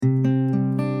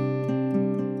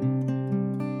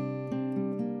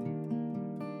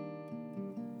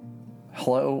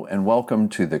Hello and welcome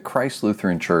to the Christ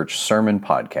Lutheran Church Sermon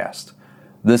Podcast.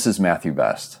 This is Matthew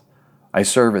Best. I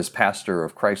serve as pastor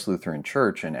of Christ Lutheran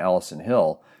Church in Allison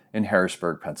Hill in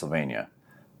Harrisburg, Pennsylvania.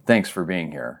 Thanks for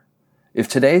being here. If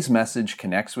today's message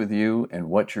connects with you and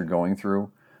what you're going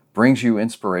through, brings you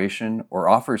inspiration, or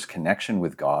offers connection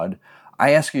with God,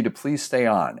 I ask you to please stay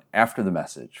on after the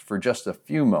message for just a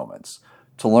few moments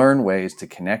to learn ways to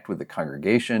connect with the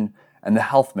congregation and the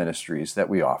health ministries that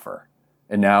we offer.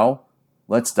 And now,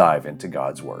 let's dive into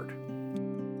God's Word.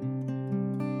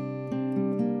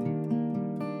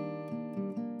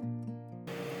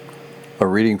 A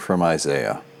reading from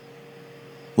Isaiah.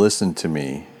 Listen to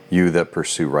me, you that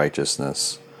pursue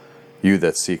righteousness, you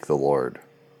that seek the Lord.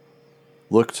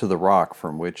 Look to the rock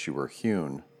from which you were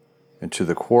hewn, and to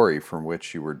the quarry from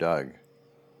which you were dug.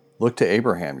 Look to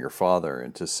Abraham your father,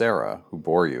 and to Sarah, who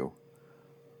bore you.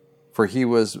 For he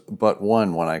was but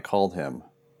one when I called him,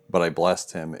 but I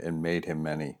blessed him and made him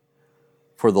many.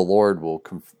 For the Lord will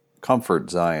comfort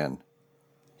Zion.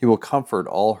 He will comfort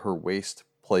all her waste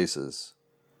places,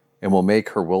 and will make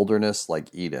her wilderness like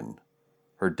Eden,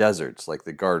 her deserts like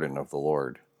the garden of the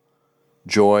Lord.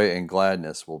 Joy and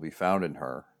gladness will be found in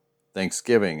her,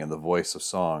 thanksgiving and the voice of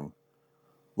song.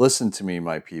 Listen to me,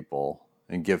 my people,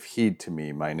 and give heed to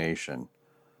me, my nation.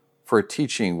 For a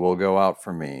teaching will go out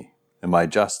from me, and my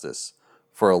justice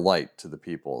for a light to the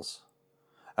peoples.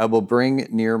 I will bring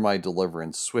near my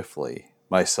deliverance swiftly.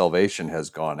 My salvation has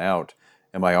gone out,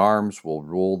 and my arms will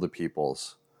rule the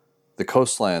peoples. The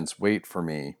coastlands wait for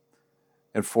me,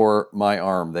 and for my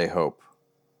arm they hope.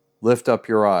 Lift up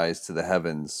your eyes to the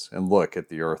heavens, and look at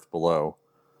the earth below.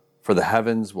 For the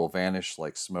heavens will vanish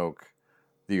like smoke,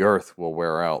 the earth will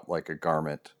wear out like a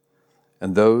garment,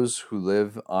 and those who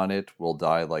live on it will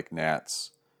die like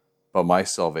gnats. But my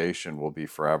salvation will be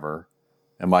forever,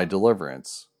 and my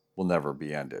deliverance will never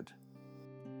be ended.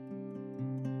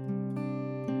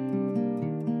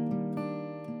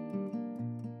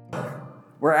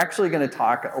 We're actually going to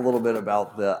talk a little bit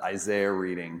about the Isaiah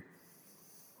reading.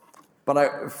 But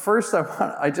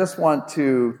I just want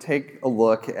to take a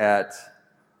look at,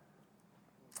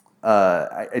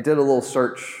 I did a little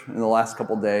search in the last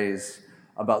couple days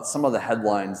about some of the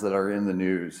headlines that are in the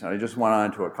news. And I just went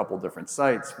on to a couple different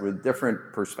sites with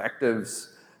different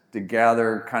perspectives to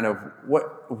gather kind of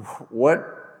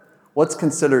what's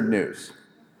considered news.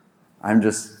 I'm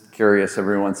just curious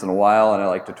every once in a while, and I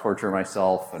like to torture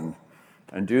myself and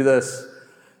do this.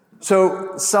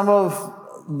 So some of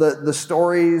the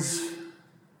stories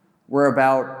were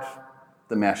about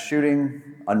the mass shooting,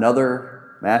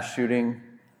 another mass shooting.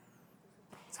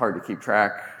 It's hard to keep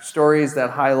track. Stories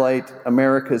that highlight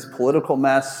America's political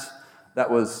mess.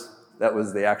 That was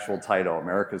the actual title,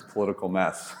 America's Political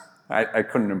Mess. I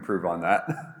couldn't improve on that.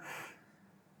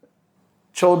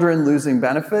 Children losing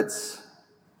benefits.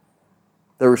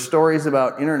 There were stories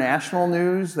about international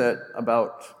news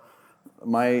about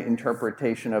my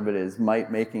interpretation of it is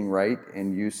might making right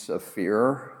and use of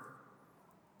fear.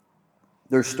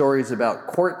 There's stories about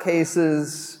court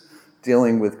cases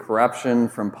dealing with corruption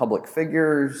from public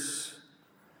figures.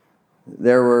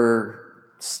 There were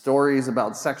stories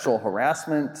about sexual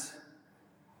harassment,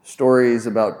 stories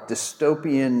about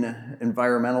dystopian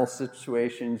environmental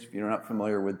situations. If you're not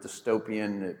familiar with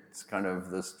dystopian, it's kind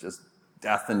of this just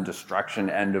death and destruction,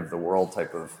 end of the world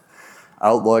type of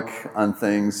outlook on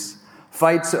things.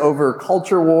 Fights over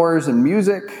culture wars and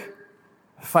music,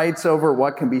 fights over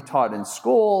what can be taught in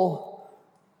school,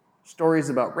 stories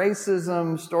about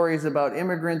racism, stories about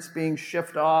immigrants being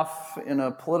shipped off in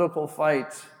a political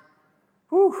fight.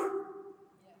 Whew.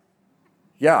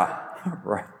 Yeah,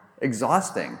 right.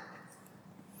 Exhausting.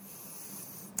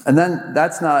 And then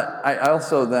I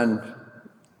also then,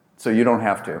 so you don't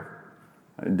have to.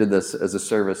 I did this as a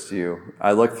service to you.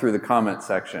 I looked through the comment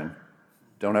section.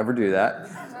 Don't ever do that.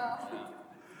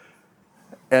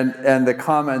 And the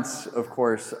comments, of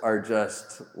course, are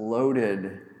just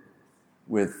loaded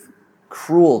with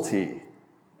cruelty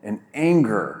and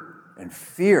anger and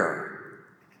fear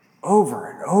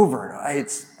over and over.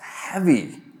 It's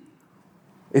heavy.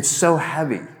 It's so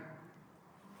heavy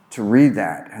to read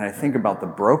that. And I think about the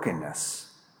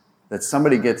brokenness that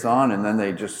somebody gets on and then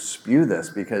they just spew this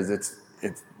because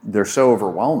they're so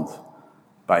overwhelmed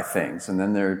by things. And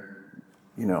then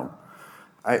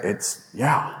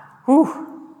whew.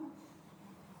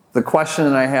 The question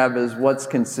that I have is, what's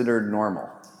considered normal?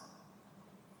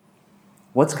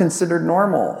 What's considered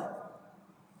normal?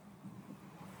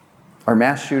 Are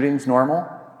mass shootings normal?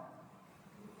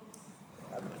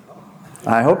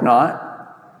 I hope not.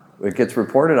 It gets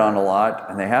reported on a lot,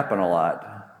 and they happen a lot.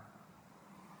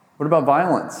 What about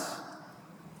violence?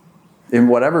 In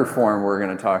whatever form we're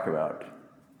going to talk about.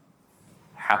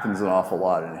 happens an awful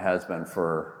lot, and it has been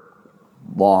for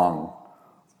long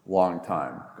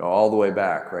time. Go all the way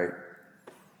back, right?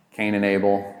 Cain and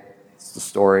Abel, it's the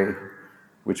story,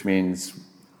 which means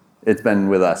it's been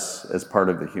with us as part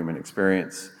of the human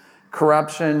experience.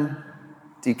 Corruption,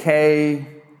 decay,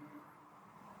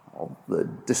 the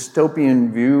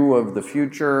dystopian view of the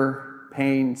future,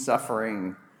 pain,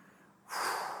 suffering.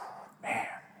 Man,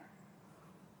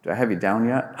 do I have you down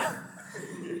yet?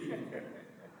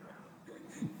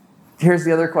 Here's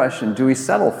the other question. Do we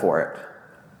settle for it?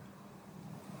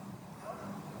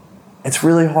 It's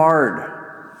really hard.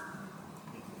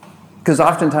 Because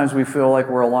oftentimes we feel like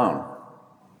we're alone.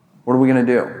 What are we going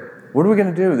to do? What are we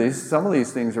going to do? Some of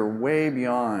these things are way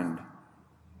beyond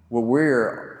what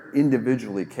we're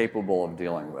individually capable of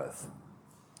dealing with.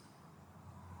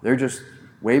 They're just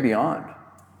way beyond.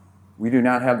 We do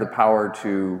not have the power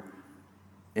to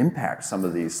impact some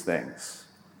of these things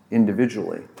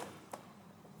individually.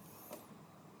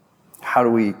 How do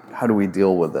we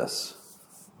deal with this?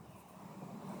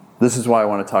 This is why I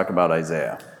want to talk about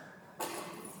Isaiah.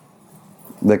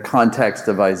 The context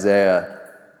of Isaiah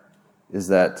is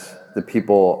that the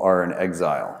people are in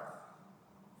exile.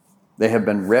 They have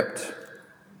been ripped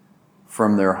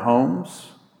from their homes.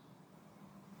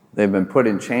 They've been put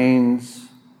in chains.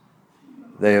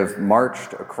 They have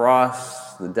marched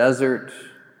across the desert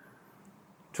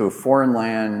to a foreign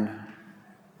land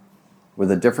with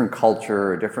a different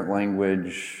culture, a different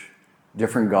language,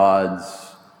 different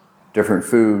gods, different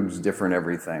foods, different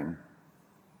everything.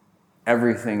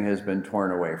 Everything has been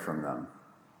torn away from them.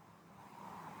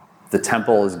 The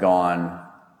temple is gone.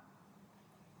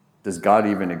 Does God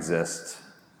even exist?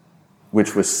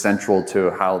 Which was central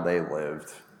to how they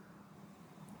lived.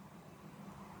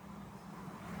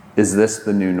 Is this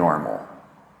the new normal?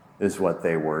 Is what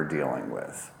they were dealing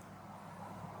with.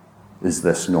 Is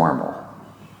this normal?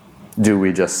 Do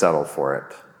we just settle for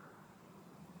it?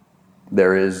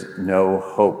 There is no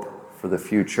hope for the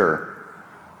future.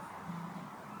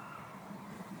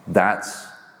 That's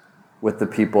what the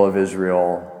people of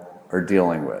Israel are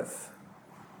dealing with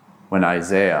when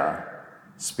Isaiah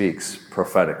speaks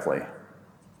prophetically.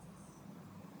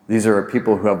 These are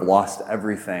people who have lost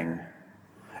everything.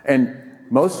 And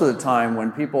most of the time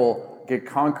when people get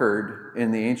conquered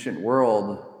in the ancient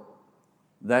world,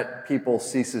 that people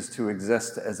ceases to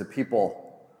exist as a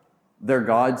people. Their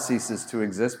God ceases to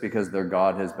exist because their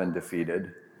God has been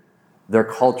defeated. Their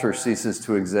culture ceases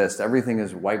to exist. Everything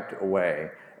is wiped away,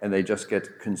 and they just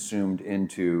get consumed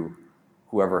into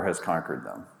whoever has conquered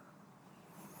them.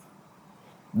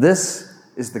 This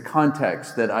is the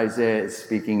context that Isaiah is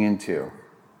speaking into.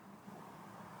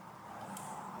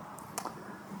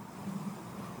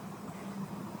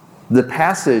 The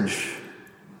passage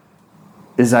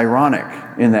is ironic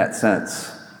in that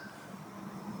sense.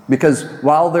 Because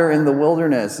while they're in the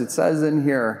wilderness, it says in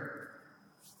here,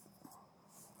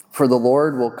 "For the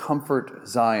Lord will comfort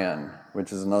Zion,"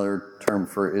 which is another term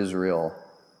for Israel.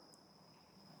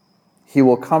 "He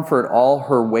will comfort all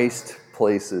her waste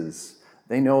places."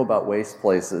 They know about waste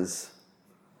places.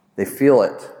 They feel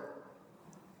it.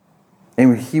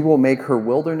 "And he will make her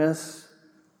wilderness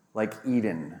like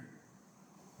Eden,"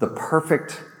 the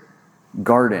perfect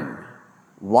garden,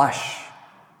 lush,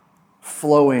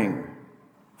 flowing,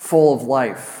 full of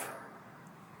life.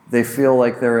 They feel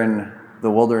like they're in the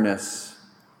wilderness.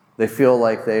 They feel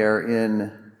like they are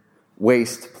in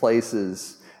waste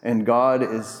places. And God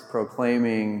is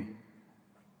proclaiming,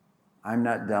 "I'm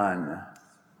not done.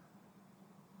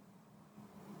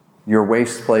 Your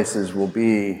waste places will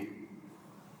be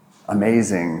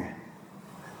amazing.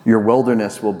 Your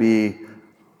wilderness will be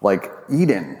like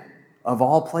Eden, of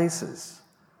all places."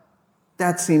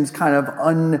 That seems kind of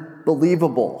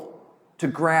unbelievable to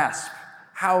grasp.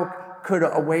 How could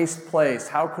a waste place,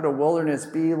 how could a wilderness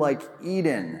be like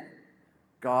Eden?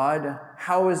 God,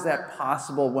 how is that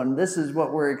possible when this is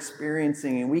what we're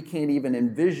experiencing and we can't even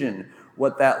envision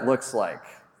what that looks like?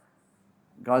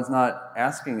 God's not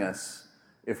asking us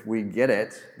if we get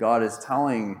it. God is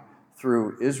telling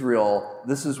through Israel,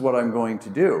 this is what I'm going to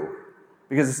do.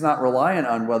 Because it's not reliant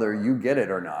on whether you get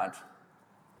it or not.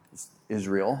 It's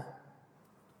Israel.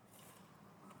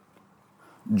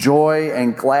 "Joy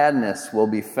and gladness will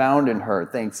be found in her,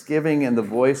 thanksgiving and the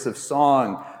voice of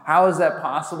song." How is that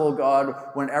possible, God,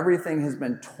 when everything has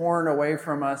been torn away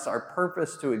from us? Our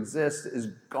purpose to exist is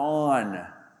gone.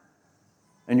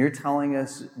 And you're telling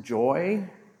us joy?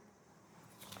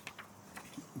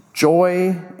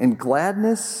 Joy and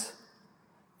gladness?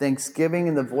 Thanksgiving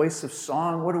and the voice of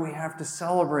song? What do we have to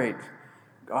celebrate?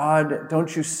 God,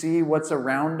 don't you see what's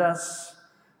around us?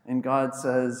 And God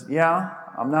says, yeah,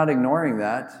 I'm not ignoring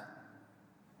that.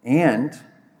 And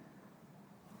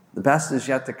The best is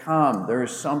yet to come. There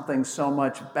is something so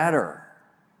much better.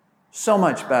 So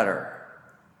much better.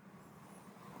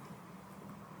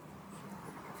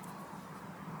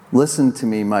 Listen to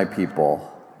me, my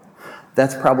people.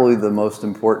 That's probably the most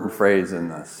important phrase in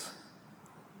this.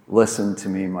 Listen to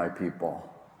me, my people.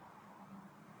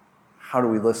 How do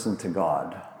we listen to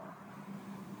God?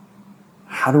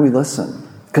 How do we listen?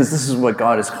 Because this is what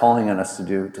God is calling on us to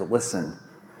do, to listen.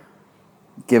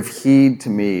 Give heed to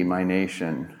me, my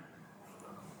nation.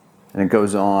 And it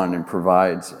goes on and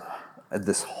provides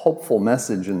this hopeful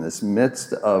message in this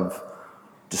midst of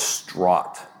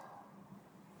distraught.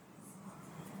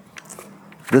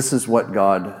 This is what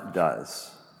God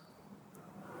does.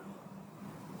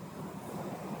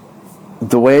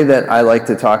 The way that I like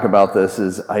to talk about this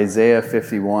is Isaiah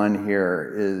 51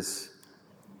 here is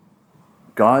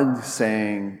God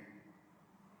saying,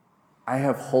 I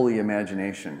have holy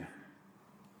imagination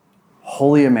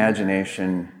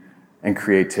and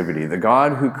creativity. The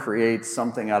God who creates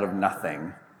something out of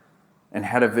nothing and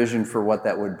had a vision for what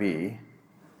that would be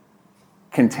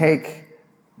can take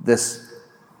this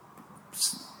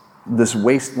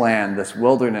wasteland, this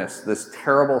wilderness, this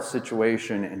terrible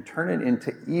situation and turn it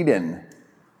into Eden.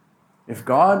 If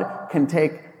God can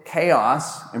take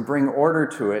chaos and bring order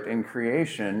to it in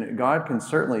creation, God can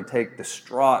certainly take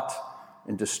distraught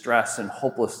and distress and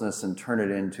hopelessness and turn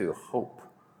it into hope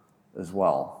as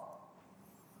well.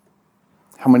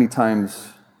 How many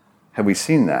times have we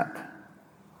seen that?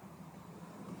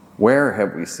 Where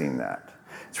have we seen that?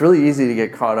 It's really easy to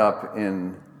get caught up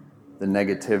in the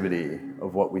negativity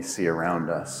of what we see around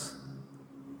us.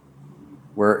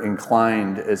 We're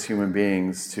inclined as human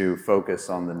beings to focus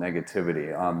on the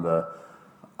negativity, on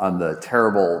the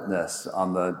terribleness,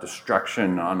 on the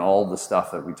destruction, on all the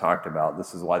stuff that we talked about.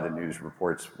 This is why the news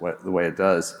reports the way it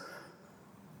does.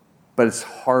 But it's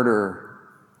harder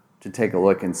to take a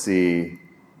look and see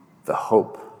the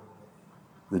hope,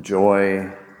 the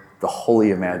joy, the holy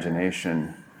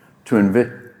imagination, to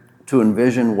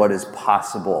envision what is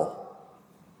possible.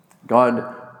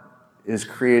 God is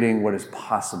creating what is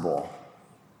possible.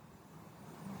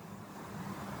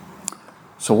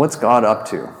 So what's God up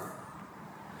to?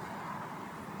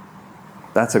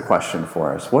 That's a question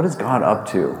for us. What is God up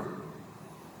to?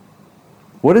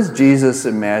 What is Jesus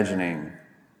imagining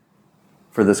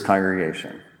for this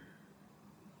congregation?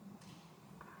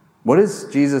 What is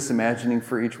Jesus imagining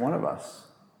for each one of us?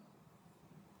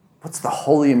 What's the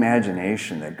holy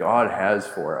imagination that God has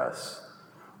for us,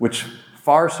 which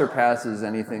far surpasses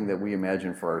anything that we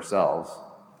imagine for ourselves,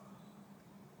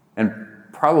 and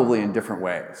probably in different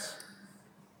ways?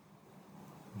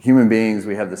 Human beings,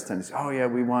 we have this tendency, oh yeah,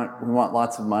 we want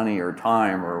lots of money or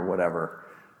time or whatever.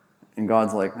 And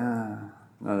God's like, none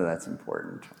of that's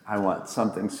important. I want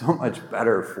something so much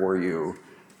better for you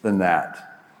than that.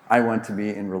 I want to be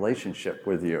in relationship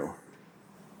with you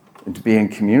and to be in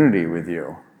community with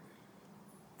you.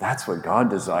 That's what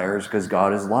God desires because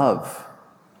God is love.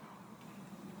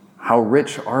 How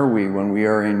rich are we when we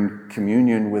are in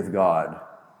communion with God?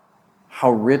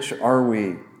 How rich are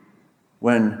we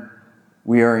when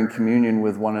we are in communion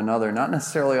with one another, not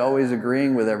necessarily always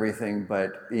agreeing with everything,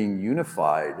 but being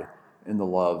unified in the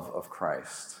love of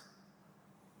Christ.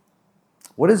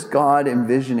 What is God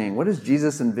envisioning? What is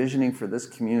Jesus envisioning for this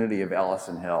community of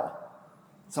Allison Hill?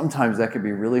 Sometimes that could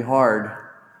be really hard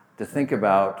to think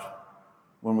about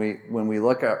when we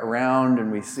look around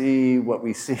and we see what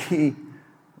we see,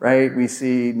 right? We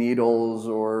see needles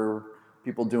or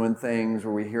people doing things,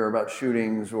 or we hear about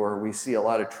shootings, or we see a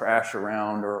lot of trash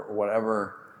around or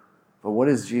whatever. But what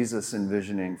is Jesus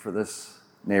envisioning for this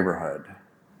neighborhood?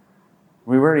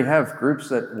 We already have groups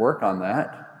that work on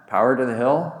that. Power to the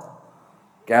Hill,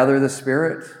 Gather the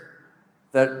Spirit,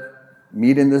 that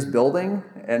meet in this building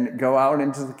and go out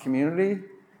into the community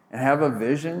and have a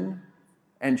vision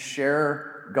and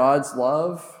share God's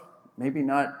love. Maybe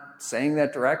not saying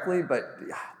that directly, but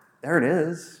there it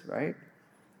is, right?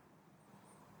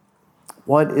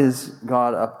 What is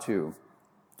God up to?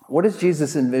 What is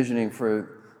Jesus envisioning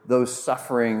for those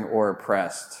suffering or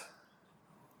oppressed?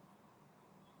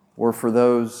 Or for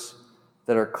those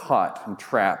that are caught and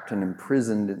trapped and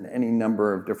imprisoned in any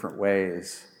number of different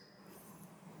ways?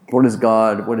 What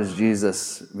is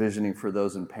Jesus visioning for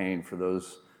those in pain, for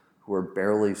those who are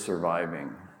barely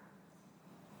surviving?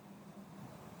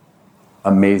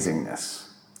 Amazingness.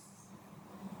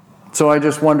 So I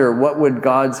just wonder, what would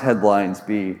God's headlines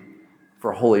be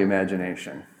for holy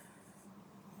imagination?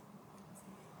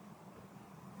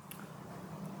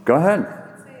 Go ahead.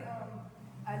 I'd say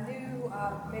a new,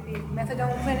 maybe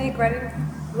methadone clinic, right?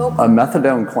 Local. A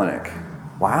methadone clinic.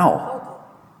 Wow. Local.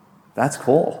 That's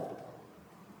cool.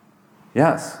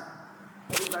 Yes.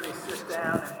 Everybody sit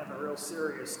down and have a real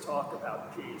serious talk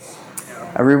about peace.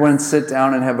 Everyone sit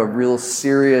down and have a real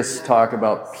serious talk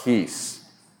about peace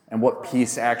and what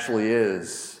peace actually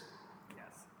is.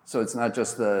 So it's not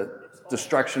just the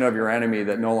destruction of your enemy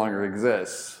that no longer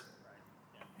exists.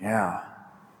 Yeah.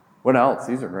 What else?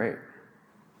 These are great.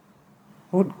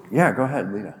 Well, yeah, go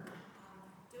ahead, Lita.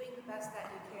 Doing the best that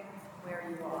you can from where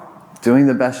you are. Doing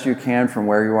the best you can from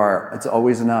where you are. It's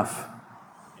always enough.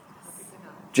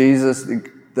 Jesus,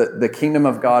 the kingdom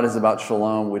of God is about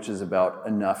shalom, which is about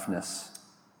enoughness.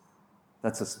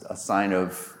 That's a sign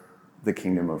of the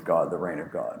kingdom of God, the reign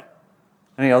of God.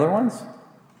 Any other ones?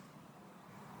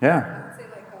 Yeah. I would say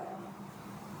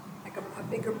like a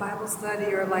bigger Bible study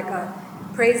or like a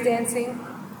praise dancing.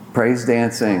 Praise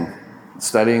dancing,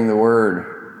 studying the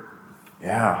word.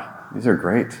 Yeah, these are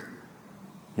great.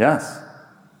 Yes.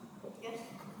 Just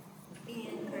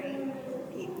being great to the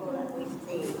people that we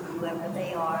see, whoever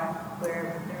they are,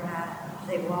 wherever they're at, as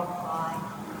they walk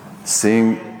by.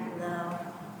 Seeing, Love.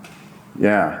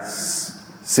 yeah,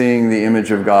 seeing the image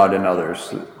of God in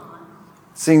others.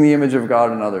 Seeing the image of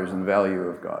God in others and the value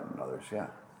of God in others, yeah.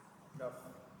 Enough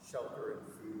shelter and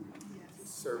food to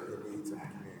serve the needs of the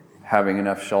community. Having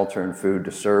enough shelter and food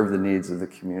to serve the needs of the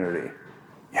community.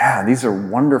 Yeah, these are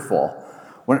wonderful.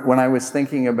 When I was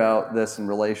thinking about this in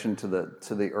relation to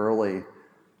the early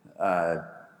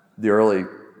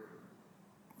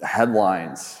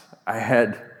headlines, I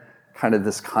had kind of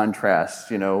this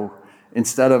contrast,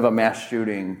 instead of a mass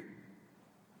shooting,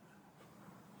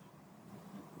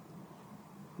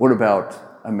 what about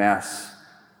a mass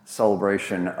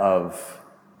celebration of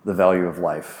the value of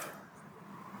life?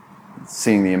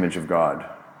 Seeing the image of God,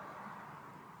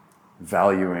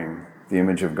 valuing the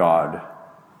image of God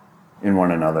in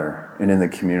one another and in the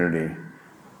community.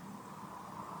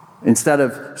 Instead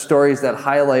of stories that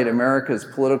highlight America's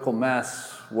political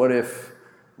mess, what if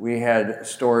we had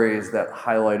stories that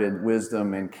highlighted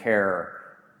wisdom and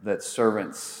care that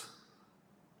servants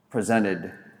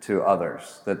presented to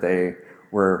others, that they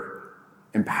were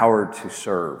empowered to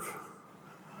serve?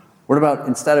 What about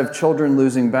instead of children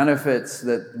losing benefits,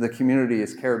 that the community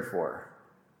is cared for?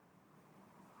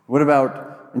 What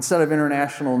about instead of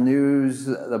international news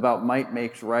about might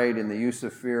makes right and the use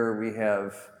of fear, we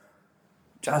have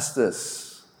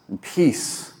justice and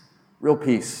peace, real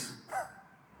peace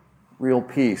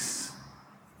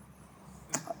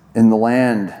in the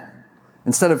land.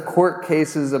 Instead of court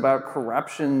cases about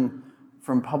corruption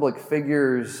from public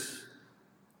figures,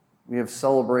 we have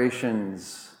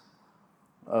celebrations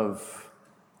of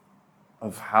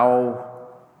how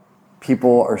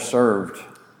people are served.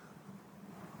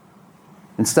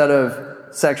 Instead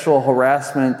of sexual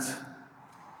harassment,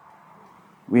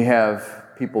 we have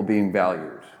people being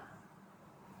valued.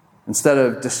 Instead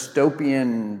of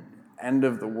dystopian,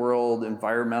 end-of-the-world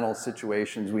environmental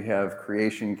situations, we have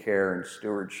creation care and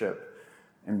stewardship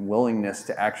and willingness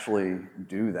to actually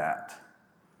do that.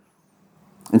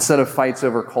 Instead of fights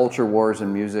over culture wars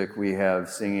and music, we have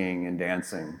singing and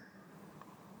dancing.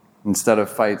 Instead of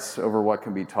fights over what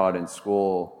can be taught in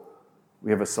school,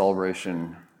 we have a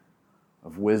celebration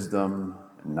of wisdom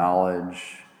and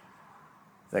knowledge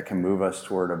that can move us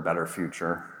toward a better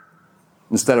future.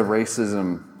 Instead of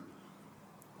racism,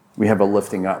 we have a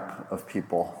lifting up of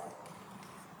people.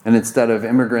 And instead of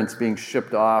immigrants being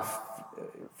shipped off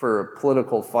for a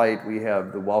political fight, we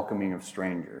have the welcoming of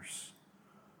strangers,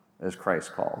 as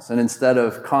Christ calls. And instead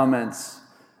of comments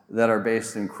that are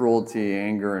based in cruelty,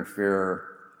 anger, and fear,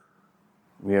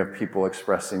 we have people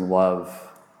expressing love,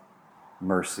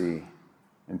 mercy,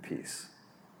 and peace.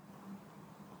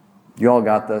 You all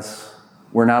got this?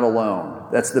 We're not alone.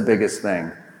 That's the biggest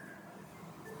thing.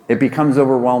 It becomes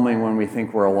overwhelming when we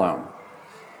think we're alone,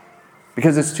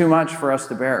 because it's too much for us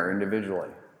to bear individually.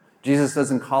 Jesus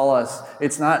doesn't call us,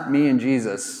 it's not me and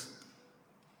Jesus,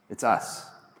 it's us.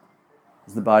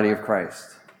 It's the body of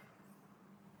Christ.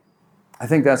 I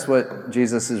think that's what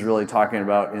Jesus is really talking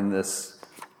about in this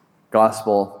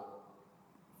gospel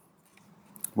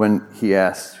when he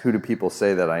asks, "Who do people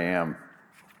say that I am?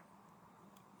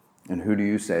 And who do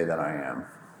you say that I am?"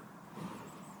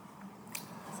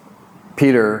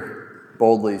 Peter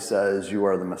boldly says, "You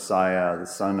are the Messiah, the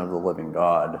Son of the living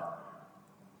God."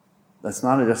 That's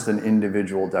not just an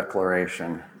individual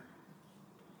declaration.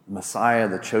 Messiah,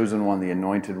 the chosen one, the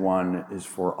anointed one, is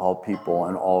for all people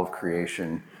and all of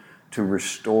creation, to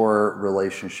restore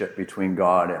relationship between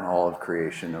God and all of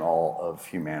creation and all of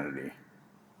humanity.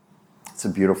 It's a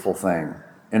beautiful thing,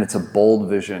 and it's a bold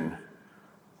vision.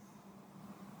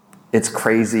 It's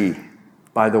crazy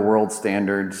by the world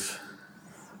standards,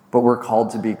 but we're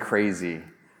called to be crazy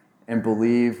and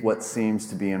believe what seems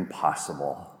to be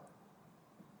impossible.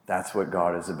 That's what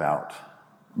God is about.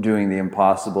 Doing the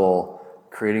impossible,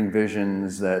 creating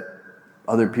visions that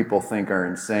other people think are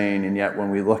insane, and yet when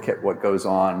we look at what goes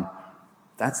on,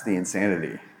 that's the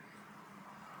insanity.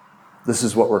 This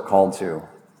is what we're called to.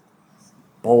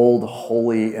 Bold,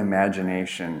 holy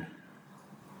imagination,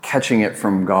 catching it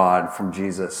from God, from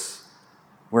Jesus.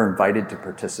 We're invited to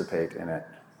participate in it.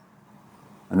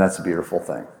 And that's a beautiful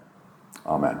thing.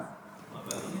 Amen.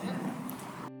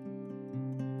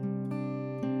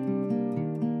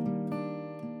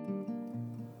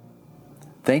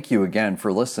 Thank you again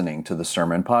for listening to the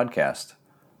Sermon Podcast.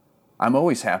 I'm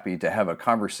always happy to have a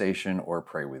conversation or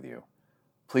pray with you.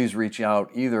 Please reach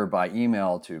out either by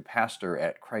email to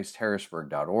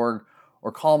pastor@christharrisburg.org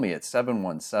or call me at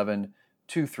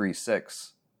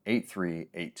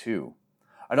 717-236-8382.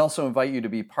 I'd also invite you to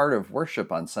be part of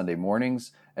worship on Sunday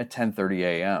mornings at 10:30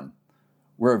 a.m.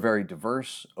 We're a very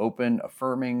diverse, open,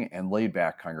 affirming, and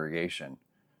laid-back congregation.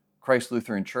 Christ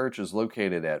Lutheran Church is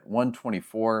located at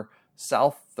 124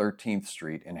 South 13th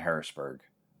Street in Harrisburg.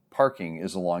 Parking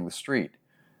is along the street.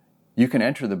 You can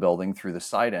enter the building through the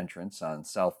side entrance on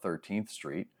South 13th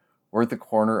Street or at the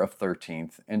corner of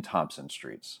 13th and Thompson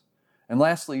Streets. And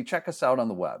lastly, check us out on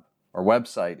the web. Our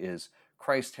website is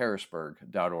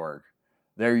christharrisburg.org.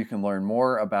 There you can learn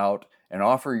more about and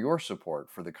offer your support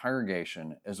for the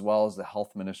congregation as well as the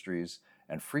health ministries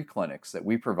and free clinics that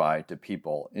we provide to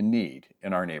people in need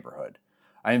in our neighborhood.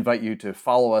 I invite you to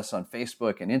follow us on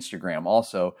Facebook and Instagram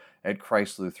also at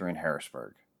Christ Lutheran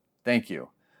Harrisburg. Thank you.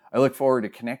 I look forward to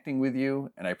connecting with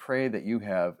you, and I pray that you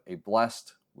have a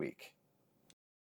blessed week.